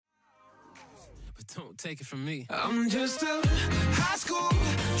But don't take it from me. I'm just a high school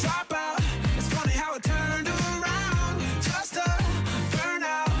dropout. It's funny how it turned around. Just a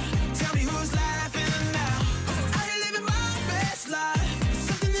burnout. Tell me who's laughing now. I ain't living my best life.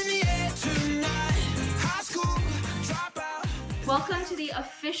 Something in the air tonight. High school dropout. Welcome to the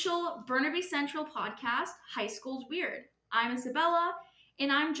official Burnaby Central podcast, High School's Weird. I'm Isabella,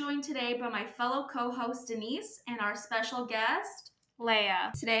 and I'm joined today by my fellow co-host Denise and our special guest,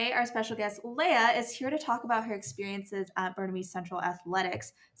 Leia. Today, our special guest, Leia, is here to talk about her experiences at Burnaby Central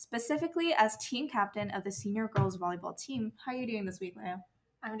Athletics, specifically as team captain of the senior girls volleyball team. How are you doing this week, Leia?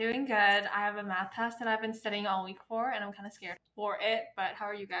 I'm doing good. I have a math test that I've been studying all week for, and I'm kind of scared for it, but how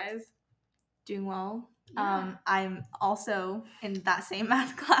are you guys? Doing well. Yeah. I'm also in that same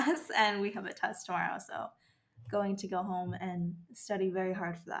math class, and we have a test tomorrow, so going to go home and study very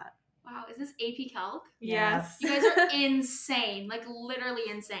hard for that. wow, is this AP Calc? Yes. You guys are insane, like literally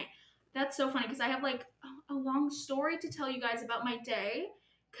insane. That's so funny because I have like a long story to tell you guys about my day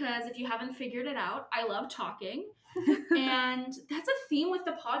because if you haven't figured it out, I love talking. And that's a theme with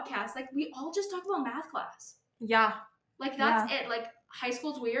the podcast. Like we all just talk about math class. Yeah. Like that's it. Like high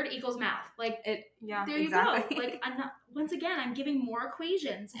school's weird equals math. Like Yeah. there you exactly. go. Like I'm not, once again, I'm giving more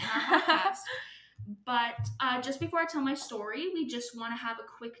equations in our podcast. But just before I tell my story, we just want to have a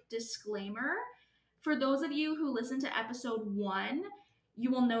quick disclaimer. For those of you who listened to episode 1,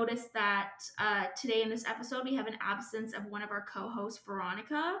 you will notice that today in this episode, we have an absence of one of our co-hosts,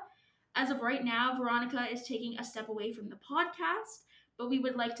 Veronica. As of right now, Veronica is taking a step away from the podcast, but we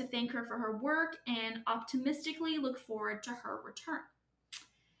would like to thank her for her work and optimistically look forward to her return.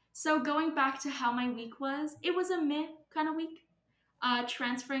 So going back to how my week was, it was a meh kind of week.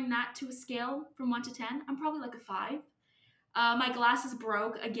 Transferring that to a scale from 1 to 10, I'm probably like a 5. My glasses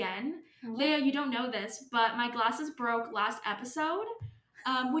broke again. Leia, you don't know this, but my glasses broke last episode,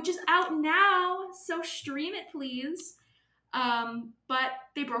 which is out now, so stream it, please. But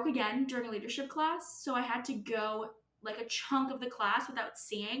they broke again during leadership class, so I had to go like a chunk of the class without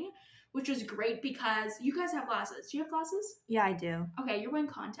seeing, which was great because you guys have glasses. Do you have glasses? Yeah, I do. Okay, you're wearing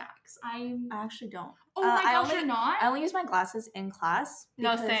contacts. I actually don't. Oh my gosh, I you're not? I only use my glasses in class.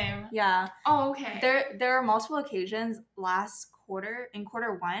 No, because- same. Yeah. Oh, okay. There are multiple occasions last quarter, in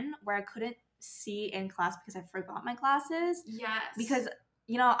quarter 1, where I couldn't see in class because I forgot my glasses. Yes. Because,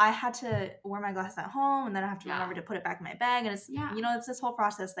 I had to wear my glasses at home, and then I have to remember to put it back in my bag. And it's, it's this whole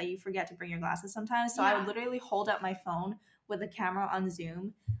process that you forget to bring your glasses sometimes. So I would literally hold up my phone with the camera on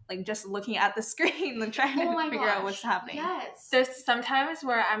Zoom, like just looking at the screen and trying to figure out what's happening. Yes. There's sometimes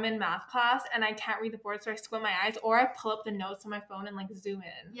where I'm in math class and I can't read the board, so I squint my eyes, or I pull up the notes on my phone and like zoom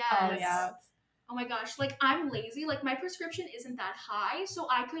in. Yes. Oh, yeah. Oh my gosh, like I'm lazy, like my prescription isn't that high, so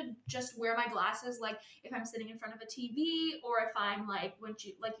I could just wear my glasses like if I'm sitting in front of a TV or if I'm like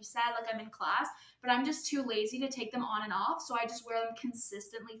you said, like I'm in class, but I'm just too lazy to take them on and off, so I just wear them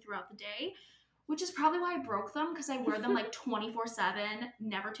consistently throughout the day, which is probably why I broke them because I wear them like 24/7,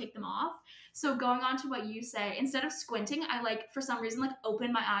 never take them off. So going on to what you say, instead of squinting, I like for some reason like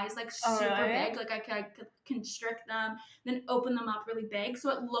open my eyes like super big, like I could constrict them, then open them up really big, so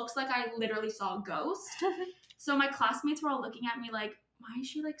it looks like I literally saw a ghost. So my classmates were all looking at me like, why is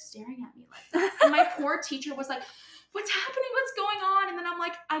she like staring at me like that? And my poor teacher was like, what's happening? What's going on? And then I'm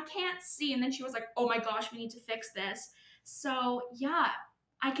like, I can't see. And then she was like, oh my gosh, we need to fix this. So yeah,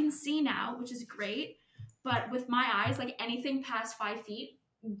 I can see now, which is great. But with my eyes, like anything past 5 feet,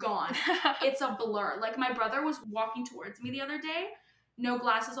 gone. It's a blur. Like my brother was walking towards me the other day, no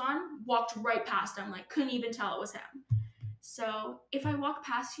glasses on, walked right past him, like couldn't even tell it was him. So if I walk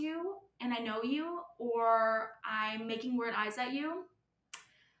past you and I know you, or I'm making weird eyes at you,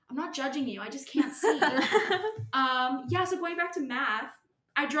 I'm not judging you. I just can't see. So going back to math,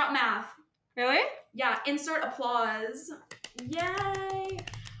 I dropped math. Really? Yeah, insert applause. Yay!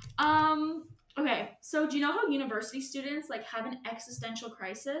 Okay, so do you know how university students like have an existential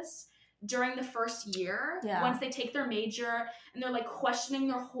crisis during the first year? Yeah. Once they take their major and they're like questioning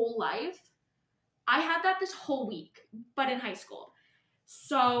their whole life? I had that this whole week, but in high school.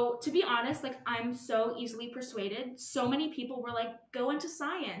 So to be honest, like I'm so easily persuaded. So many people were like, go into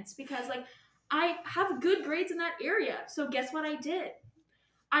science because like I have good grades in that area. So guess what I did?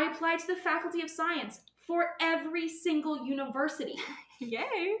 I applied to the Faculty of Science for every single university.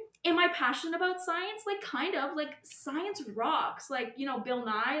 Yay. Am I passionate about science? Like, kind of. Like, science rocks. Like, Bill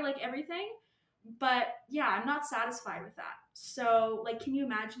Nye, like, everything. But, yeah, I'm not satisfied with that. So, like, can you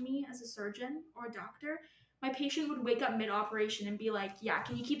imagine me as a surgeon or a doctor? My patient would wake up mid-operation and be like, yeah,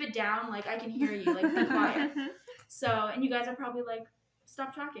 can you keep it down? Like, I can hear you. Like, be quiet. So, and you guys are probably like,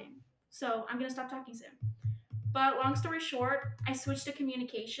 stop talking. So, I'm going to stop talking soon. But long story short, I switched to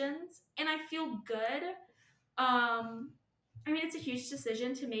communications and I feel good. I mean, it's a huge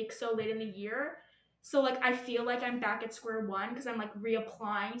decision to make so late in the year. So, like, I feel like I'm back at square one because I'm, like,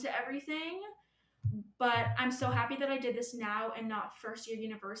 reapplying to everything. But I'm so happy that I did this now and not first year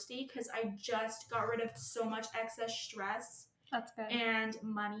university because I just got rid of so much excess stress. That's good. And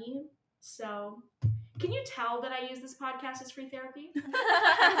money. So, can you tell that I use this podcast as free therapy? Like,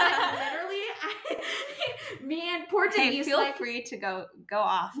 literally, me and poor Denise. Hey, feel free to go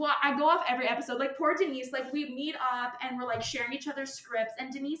off. Well, I go off every episode. Like, poor Denise, like, we meet up and we're, like, sharing each other's scripts.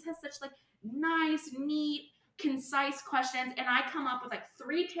 And Denise has such, like, nice, neat, concise questions. And I come up with, like,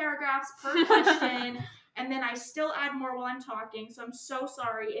 3 paragraphs per question. And then I still add more while I'm talking. So I'm so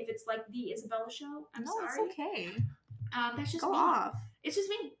sorry if it's, like, the Isabella show. I'm sorry. No, it's okay. That's just go me. off. It's just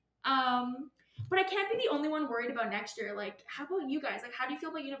me. But I can't be the only one worried about next year. Like, how about you guys? Like, how do you feel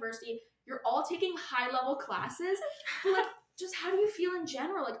about university? You're all taking high-level classes. But, like, just how do you feel in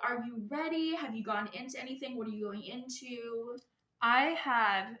general? Like, are you ready? Have you gone into anything? What are you going into? I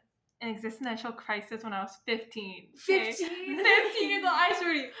had an existential crisis when I was 15. 15? 15 years old. I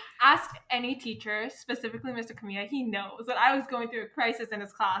swear to you. Ask any teacher, specifically Mr. Kamiya, he knows that I was going through a crisis in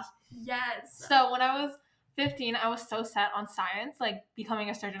his class. Yes. So when I was 15, I was so set on science, like becoming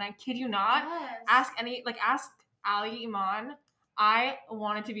a surgeon. I kid you not. Yes. Ask Ali Iman. I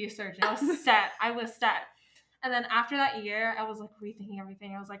wanted to be a surgeon. I was set. And then after that year, I was like rethinking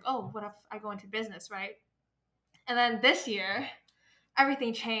everything. I was like, oh, what if I go into business, right? And then this year,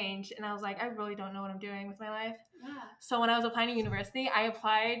 everything changed. And I was like, I really don't know what I'm doing with my life. Yeah. So when I was applying to university, I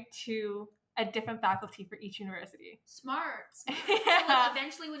applied to a different faculty for each university. Smart. Yeah. So, like,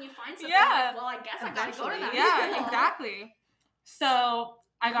 eventually when you find something, Yeah. like, well, I guess I gotta go to that. Yeah, school. exactly. So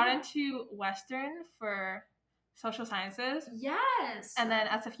I got into Western for social sciences. Yes. And then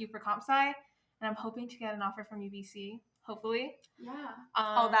SFU for comp sci. And I'm hoping to get an offer from UBC, hopefully. Yeah.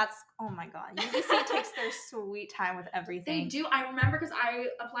 Oh my God. UBC takes their sweet time with everything. They do. I remember because I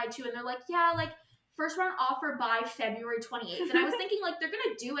applied to, and they're like, yeah, like, first round offer by February 28th. And I was thinking, like, they're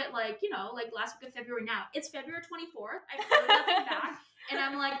going to do it, like, you know, like last week of February now. It's February 24th. I've heard nothing back. And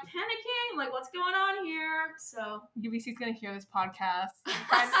I'm, like, panicking. Like, what's going on here? So. UBC's going to hear this podcast.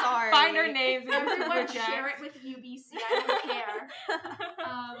 I'm sorry. Find our names. Everyone share it with UBC. I don't care.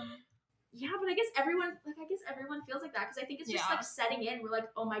 Yeah, but I guess everyone feels like that. Because I think it's just, like, setting in. We're like,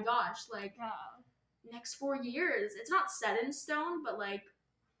 oh, my gosh. Like, next 4 years. It's not set in stone, but, like,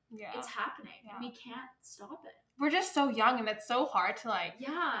 it's happening. Yeah. We can't stop it. We're just so young, and it's so hard to, like,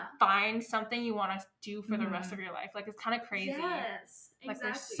 find something you want to do for the rest of your life. Like, it's kind of crazy. Yes, exactly.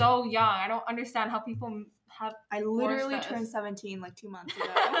 Like, we're so young. I don't understand how people have. I literally turned 17 like 2 months ago.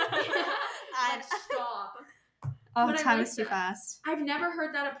 Like, stop. Oh, but time is too fast. I've never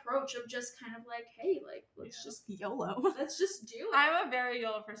heard that approach of just kind of like, hey, like, let's just YOLO. Let's just do it. I'm a very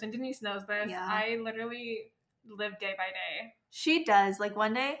YOLO person. Denise knows this. Yeah. I literally live day by day. She does. Like,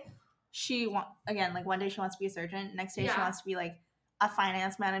 one day one day she wants to be a surgeon. Next day she wants to be like a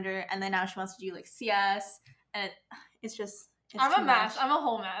finance manager, and then now she wants to do like CS. And it's I'm a mess. I'm a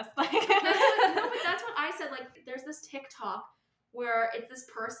whole mess. But that's what I said. Like, there's this TikTok where it's this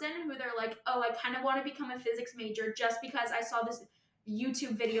person who they're like, oh, I kind of want to become a physics major just because I saw this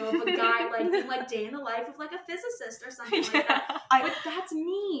YouTube video of a guy like day in the life of like a physicist or something like that. But that's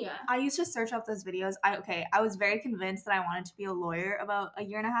me. I used to search up those videos. I was very convinced that I wanted to be a lawyer about a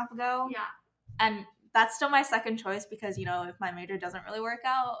year and a half ago. Yeah. And that's still my second choice because, you know, if my major doesn't really work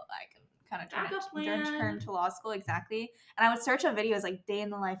out, I can kind of turn to law school. Exactly. And I would search up videos like day in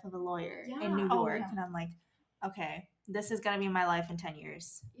the life of a lawyer in New York. And I'm like, okay, this is going to be my life in 10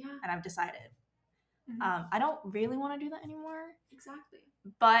 years. Yeah. And I've decided. Mm-hmm. I don't really want to do that anymore. Exactly.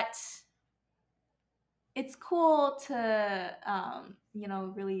 But it's cool to,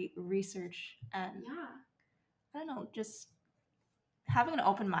 really research and, I don't know, just having an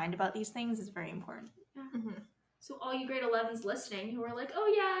open mind about these things is very important. Yeah. Mm-hmm. So all you grade 11s listening who are like,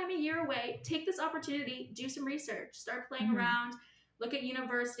 oh yeah, I'm a year away, take this opportunity, do some research, start playing around, look at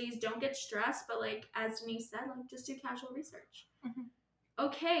universities, don't get stressed, but like, as Denise said, like, just do casual research. Mm-hmm.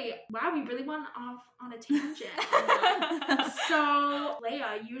 Okay, wow, we really went off on a tangent. So,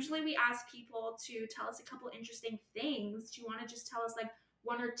 Leia, usually we ask people to tell us a couple interesting things. Do you want to just tell us like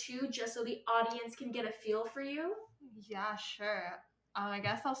one or two just so the audience can get a feel for you? Yeah, sure. I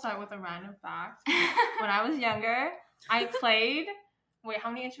guess I'll start with a random fact. When I was younger, I played, how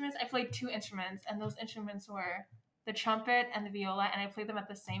many instruments? I played 2 instruments, and those instruments were the trumpet and the viola, and I played them at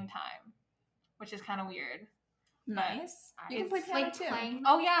the same time, which is kind of weird. Nice. You can play piano too.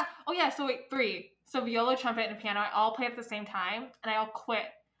 Oh yeah. So 3. So viola, trumpet, and piano, I all play at the same time, and I all quit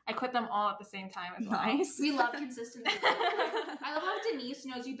I quit them all at the same time as well. Nice. We love consistency. I love how Denise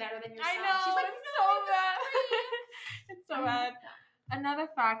knows you better than yourself. I know. She's like, it's no, so bad. It's so bad. Yeah. Another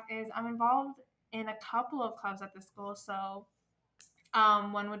fact is I'm involved in a couple of clubs at the school. So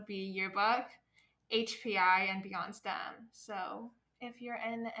one would be Yearbook, HPI, and Beyond STEM. So if you're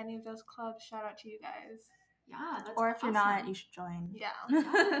in any of those clubs, shout out to you guys. Yeah, that's Or if awesome. you're not, you should join. Yeah.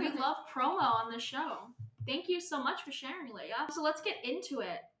 We love promo on the show. Thank you so much for sharing, Leia. So let's get into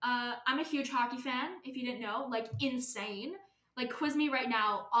it. I'm a huge hockey fan, if you didn't know, like insane. Like quiz me right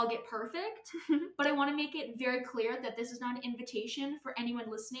now, I'll get perfect. But I want to make it very clear that this is not an invitation for anyone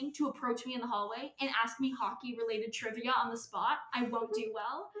listening to approach me in the hallway and ask me hockey-related trivia on the spot. I won't do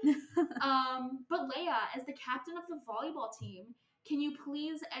well. But Leia, as the captain of the volleyball team, can you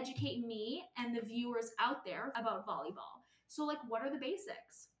please educate me and the viewers out there about volleyball? So, like, what are the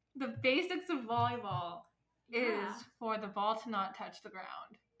basics? The basics of volleyball Yeah. is for the ball to not touch the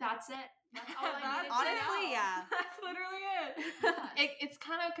ground. That's it. That's all I That's needed to honestly, know. yeah. That's literally it. Yeah. It's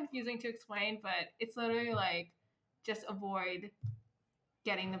kind of confusing to explain, but it's literally like just avoid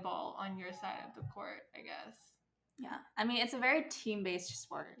getting the ball on your side of the court, I guess. Yeah. I mean, it's a very team-based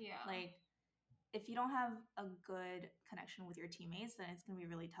sport. Yeah. Like, if you don't have a good connection with your teammates, then it's going to be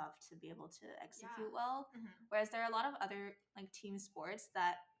really tough to be able to execute Yeah. well. Mhm. Whereas there are a lot of other like team sports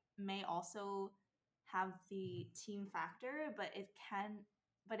that may also have the team factor, but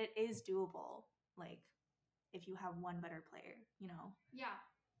it is doable. Like if you have one better player, you know. Yeah.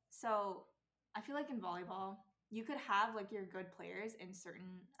 So I feel like in volleyball, you could have like your good players in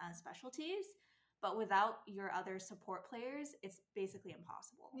certain specialties, but without your other support players, it's basically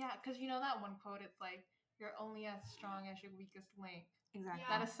impossible. Yeah, because you know that one quote, it's like, you're only as strong as your weakest link. Exactly.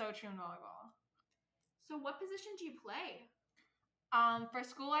 Yeah. That is so true in volleyball. So what position do you play? For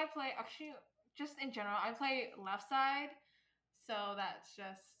school, I play, actually, just in general, I play left side. So that's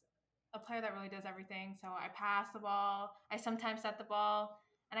just a player that really does everything. So I pass the ball, I sometimes set the ball,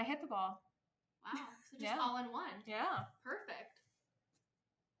 and I hit the ball. Wow. So just Yeah. all in one. Yeah. Perfect.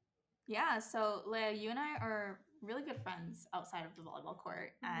 Yeah, so Leia, you and I are really good friends outside of the volleyball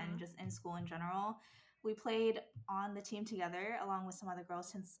court and just in school in general. We played on the team together along with some other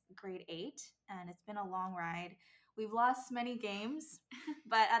girls since grade 8, and it's been a long ride. We've lost many games,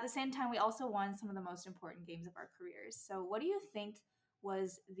 but at the same time, we also won some of the most important games of our careers. So what do you think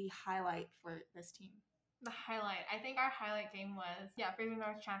was the highlight for this team? The highlight. I think our highlight game was, Fraser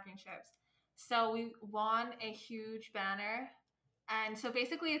North Championships. So we won a huge banner. And so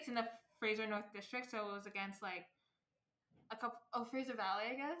basically it's in the Fraser North District. So it was against like a couple, Fraser Valley,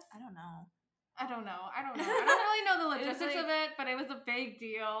 I guess. I don't know. I don't know. I don't really know the It was logistics like- of it, but it was a big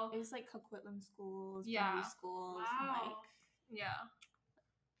deal. It was like Coquitlam schools, Yeah. Benview schools, and Wow. like Yeah.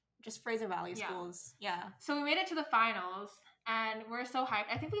 just Fraser Valley Yeah. schools. Yeah. So we made it to the finals and we're so hyped.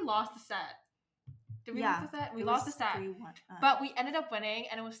 I think we lost the set. Did we Yeah. lose the set? We It lost was the set. 3-1. But we ended up winning,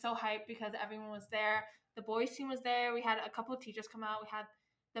 and it was so hyped because everyone was there. The boys team was there. We had a couple of teachers come out. We had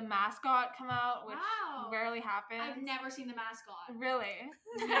the mascot come out, which Wow. rarely happens. I've never seen the mascot. Really?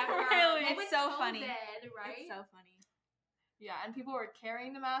 Never. Really? Well, It's with so funny. COVID, right? It's so funny. Yeah, and people were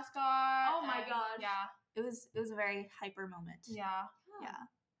carrying the mascot. Oh my and- gosh. Yeah. It was a very hyper moment. Yeah. Oh, Yeah.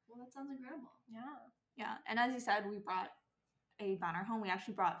 Well, that sounds incredible. Yeah. Yeah. And as you said, we brought a banner home. We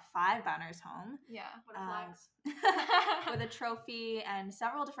actually brought 5 banners home Yeah. What a flex. with a trophy and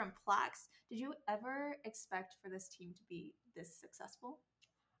several different plaques. Did you ever expect for this team to be this successful?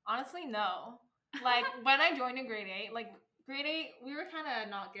 Honestly, no. Like, when I joined in grade 8, we were kind of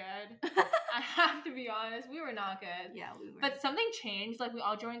not good. I have to be honest. We were not good. Yeah, we were. But something changed. Like, we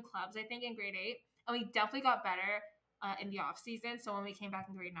all joined clubs, I think, in grade 8. And we definitely got better in the off season. So when we came back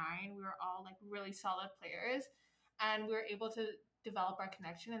in grade 9, we were all, like, really solid players. And we were able to develop our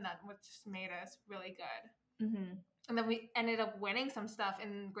connection. And that what just made us really good. Mm-hmm. And then we ended up winning some stuff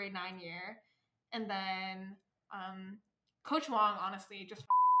in grade 9 year. And then Coach Wong, honestly, just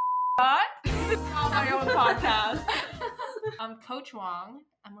what? On my own podcast. Coach Wong,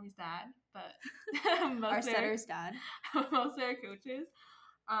 Emily's dad, but Our most of setter's dad. most of our coaches,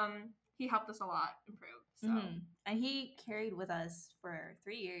 he helped us a lot improve. So Mm-hmm. And he carried with us for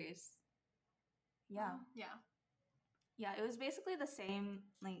 3 years. Yeah. yeah, Yeah, it was basically the same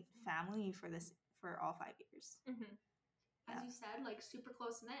like family for all 5 years. mm-hmm. As Yeah. you said, like super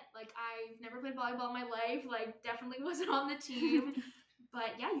close knit. Like I've never played volleyball in my life. Like definitely wasn't on the team.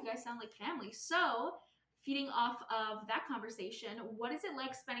 But yeah, you guys sound like family. So feeding off of that conversation, what is it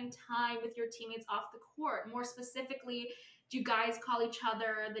like spending time with your teammates off the court? More specifically, do you guys call each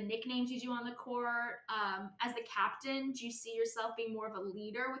other the nicknames you do on the court? As the captain, do you see yourself being more of a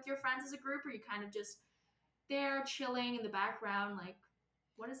leader with your friends as a group, or are you kind of just there chilling in the background? Like,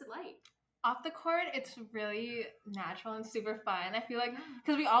 What is it like? Off the court, it's really natural and super fun. I feel like,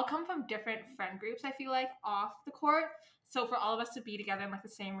 because we all come from different friend groups, I feel like, off the court. So for all of us to be together in like the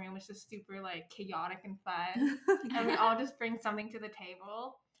same room is just super like chaotic and fun. And we all just bring something to the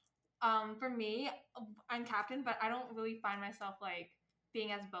table. For me, I'm captain, but I don't really find myself like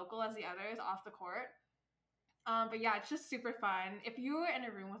being as vocal as the others off the court. But yeah, it's just super fun. If you were in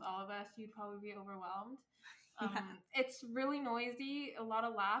a room with all of us, you'd probably be overwhelmed. It's really noisy, a lot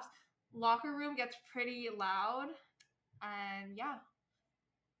of laughs. Locker room gets pretty loud, and yeah.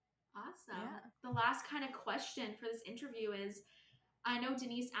 Awesome. Yeah. The last kind of question for this interview is, I know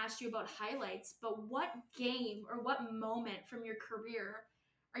Denise asked you about highlights, but what game or what moment from your career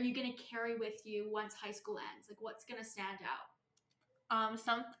are you going to carry with you once high school ends? Like, what's going to stand out?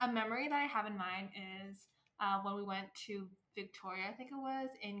 A memory that I have in mind is when we went to Victoria, I think it was,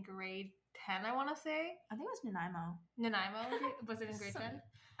 in grade 10, I want to say. I think it was Nanaimo. Nanaimo? Was it in grade 10?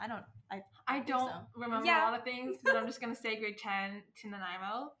 I don't remember a lot of things, but I'm just going to say grade 10 to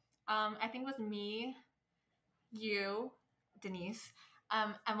Nanaimo. I think it was me, you, Denise,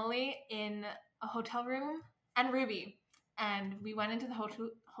 Emily in a hotel room, and Ruby. And we went into the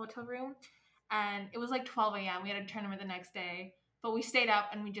hotel room, and it was like 12 a.m. We had a tournament the next day, but we stayed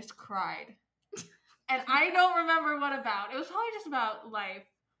up and we just cried. And I don't remember what about. It was probably just about life,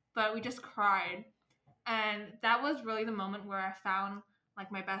 but we just cried. And that was really the moment where I found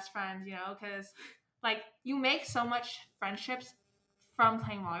like my best friends, you know, because like you make so much friendships from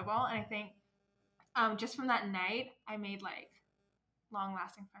playing volleyball, and I think just from that night I made like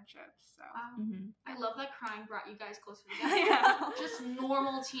long-lasting friendships. So I love that crying brought you guys closer together. Just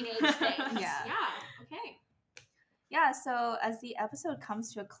normal teenage things. Okay. Yeah, so as the episode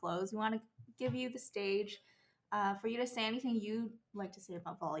comes to a close, we want to give you the stage for you to say anything you'd like to say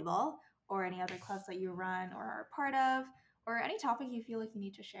about volleyball or any other clubs that you run or are part of, or any topic you feel like you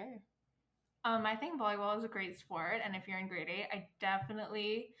need to share. I think volleyball is a great sport, and if you're in grade 8, I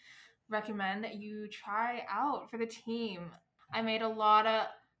definitely recommend that you try out for the team. I made a lot of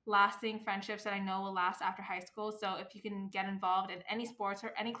lasting friendships that I know will last after high school, so if you can get involved in any sports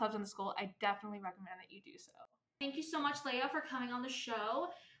or any clubs in the school, I definitely recommend that you do so. Thank you so much, Leia, for coming on the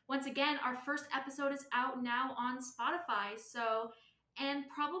show. Once again, our first episode is out now on Spotify, and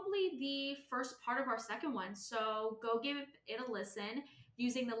probably the first part of our second one, so go give it a listen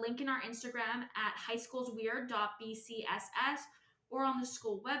using the link in our Instagram at highschoolsweird.bcss, or on the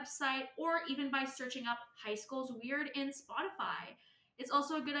school website, or even by searching up High Schools Weird in Spotify. It's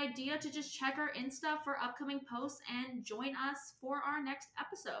also a good idea to just check our Insta for upcoming posts and join us for our next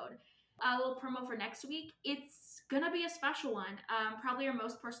episode. A little promo for next week. It's gonna be a special one, probably our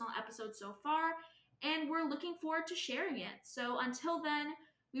most personal episode so far, and we're looking forward to sharing it. So until then,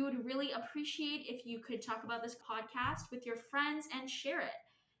 we would really appreciate if you could talk about this podcast with your friends and share it.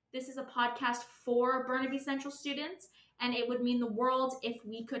 This is a podcast for Burnaby Central students, and it would mean the world if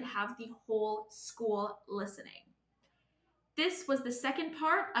we could have the whole school listening. This was the second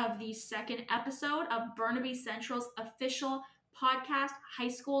part of the second episode of Burnaby Central's official podcast, High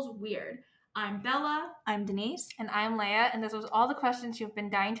Schools Weird. I'm Bella. I'm Denise. And I'm Leia, and this was all the questions you've been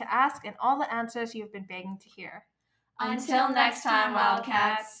dying to ask and all the answers you've been begging to hear. Until next time,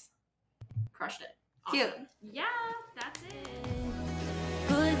 Wildcats. Crushed it. Awesome. Cute. Yeah, that's it.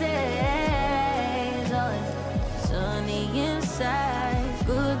 Good days, always sunny inside.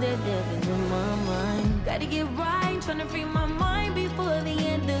 Good that living in my mind. Gotta get right, tryna free my mind before the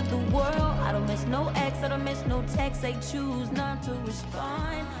end of the world. I don't miss no ex, I don't miss no text. I choose not to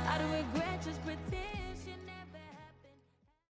respond. I don't regret, just pretend.